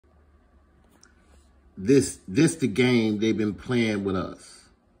this the game they've been playing with us.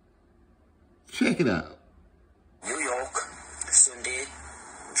 Check it out. New York, Sunday,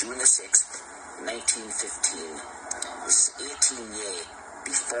 June the 6th, 1915. This is 18 years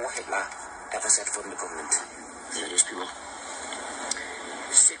before Hitler ever set foot in the government. There it is, people.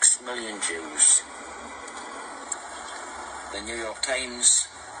 6 million Jews. The New York Times,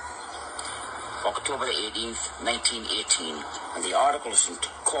 October the 18th, 1918. And the article is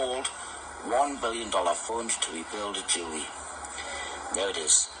called $1 billion Fund to Rebuild Jewry. There it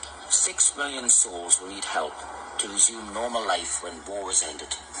is. 6 million souls will need help to resume normal life when war is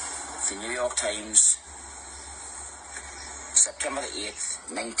ended. The New York Times, September the 8th,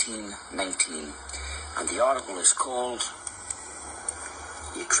 1919. And the article is called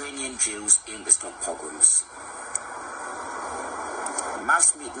Ukrainian Jews Aim to Stop Pogroms. A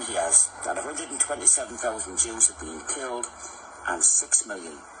mass meeting hears that 127,000 Jews have been killed and 6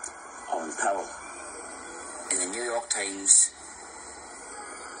 million are in peril. In the New York Times,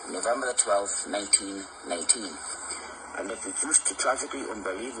 November the 12th, 1919. And it reduced to tragically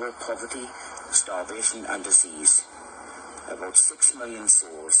unbelievable poverty, starvation and disease. About 6 million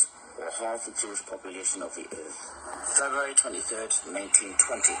souls, or half the Jewish population of the earth. February 23rd,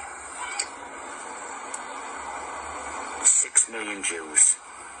 1920. 6 million Jews.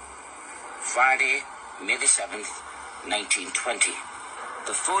 Friday, May the 7th, 1920.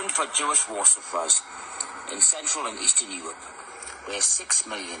 The Fund for Jewish War Sufferers in Central and Eastern Europe, where 6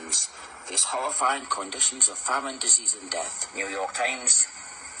 millions face horrifying conditions of famine, disease and death. New York Times,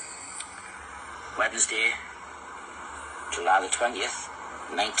 Wednesday, July the 20th,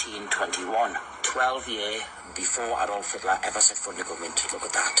 1921. 12 years before Adolf Hitler ever set foot in the government. Look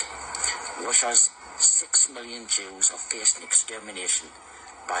at that. Russia's 6 million Jews are facing extermination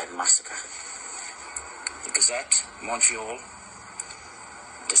by massacre. The Gazette, Montreal,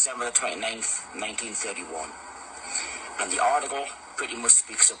 December the 29th, 1931. And the article pretty much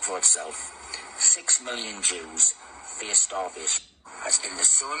speaks up for itself. 6 million Jews face starvation. As in the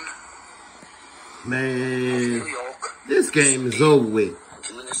sun, man, New York, this game is over with.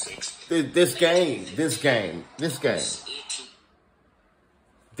 June the 6th.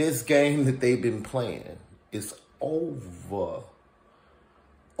 This game that they've been playing is over.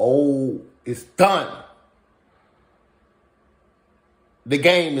 Oh, it's done. The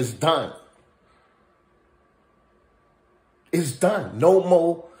game is done. It's done. No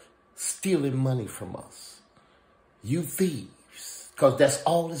more stealing money from us. You thieves. Because that's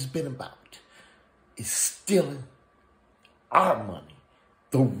all it's been about. It's stealing our money.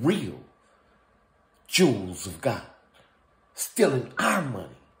 The real jewels of God. Stealing our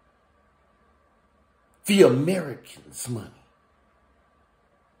money. The Americans' money.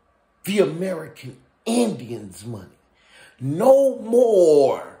 The American Indians' money. No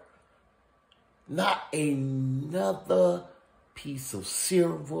more. Not another piece of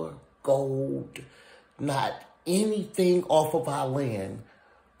silver, gold, not anything off of our land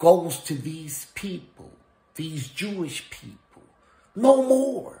goes to these people, these Jewish people. No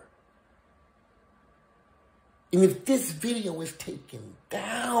more. And if this video is taken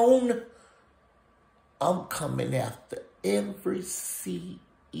down, I'm coming after every CEO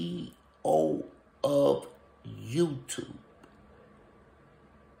of YouTube,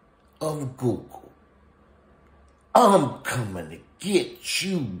 of Google. I'm coming to get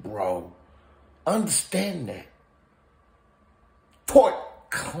you, bro. Understand that. Tort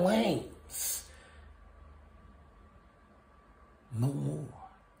claims. No more.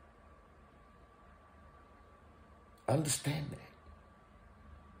 Understand that.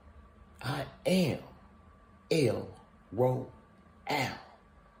 I am El Royale,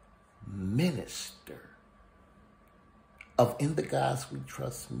 minister of In the Gods We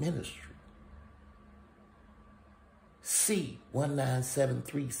Trust Ministry.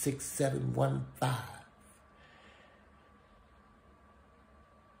 C197367115.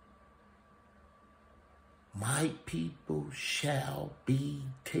 My people shall be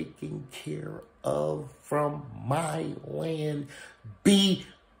taken care of from my land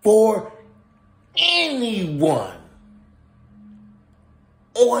before anyone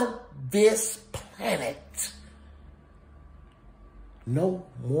on this planet. No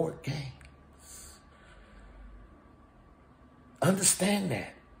more games. Understand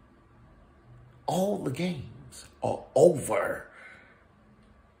that. All the games are over.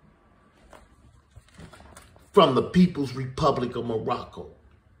 From the People's Republic of Morocco.